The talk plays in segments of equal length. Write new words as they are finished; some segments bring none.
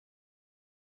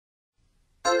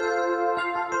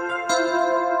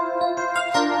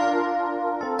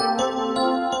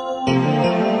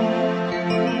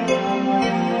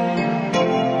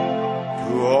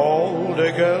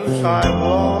The girls I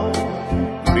loved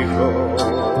before,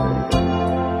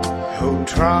 who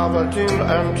traveled in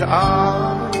and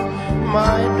out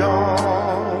my door,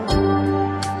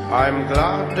 I'm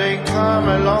glad they come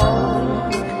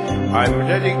along. I'm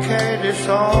dedicated a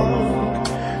song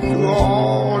to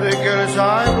all the girls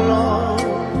I've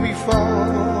loved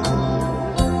before,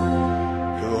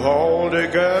 to all the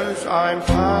girls I'm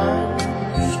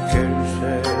past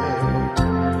kissing.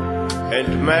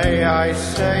 And may I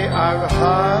say I've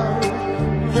had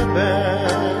the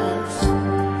best,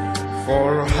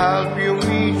 for helping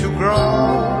me to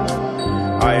grow.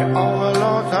 I owe a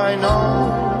lot, I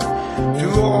know, to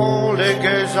all the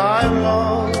girls I've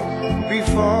loved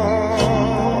before.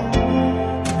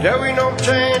 There we no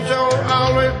change or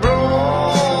always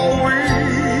growing,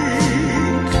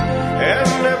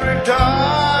 and every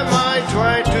time I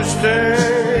try to stay,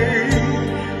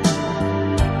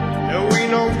 there we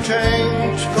no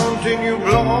change, continue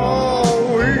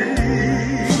blowing,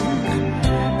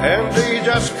 and they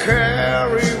just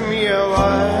carry me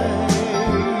away.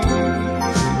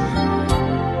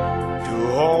 To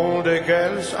all the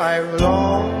girls I've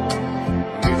loved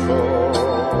before,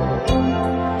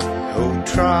 who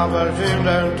traveled in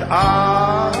and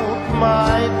out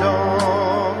my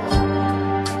door,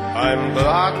 I'm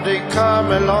glad they come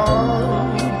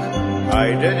along.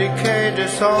 I dedicate a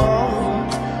song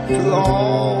to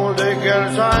all the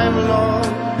girls I've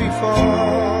loved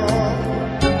before,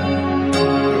 to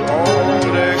all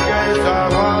the girls I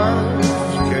once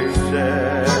kissed,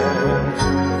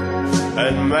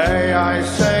 and may I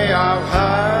say I've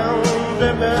had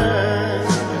the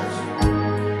best,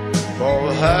 for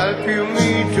helping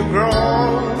me to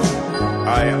grow.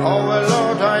 I owe a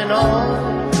lot, I know,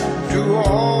 to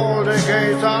all the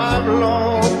girls I've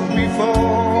loved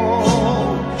before.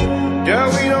 There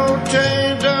we no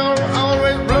change,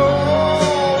 always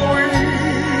blowing,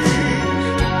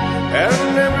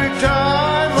 and every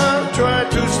time I try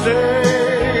to stay,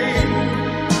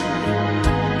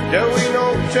 there we no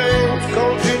change,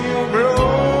 continue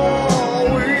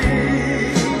blowing,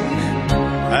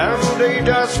 and they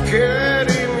just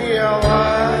carry me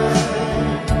away.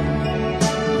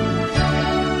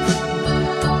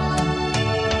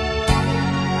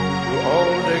 To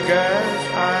all the girls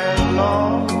I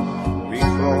love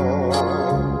before,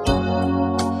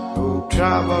 who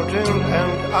traveled in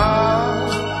and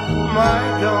out my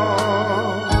door,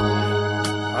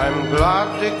 I'm glad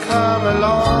they come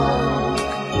along.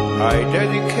 I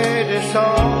dedicate a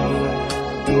song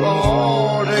to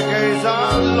all the girls I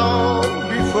loved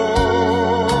before.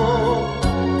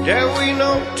 There we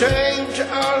no change,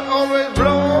 I'll always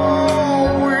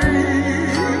blowing,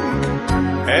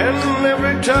 and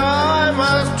every time I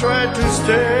try to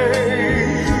stay,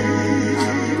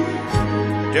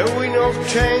 there we no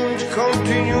change,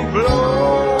 continue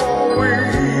blowing,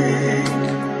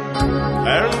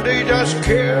 and they just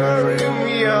carry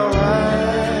me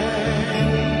away.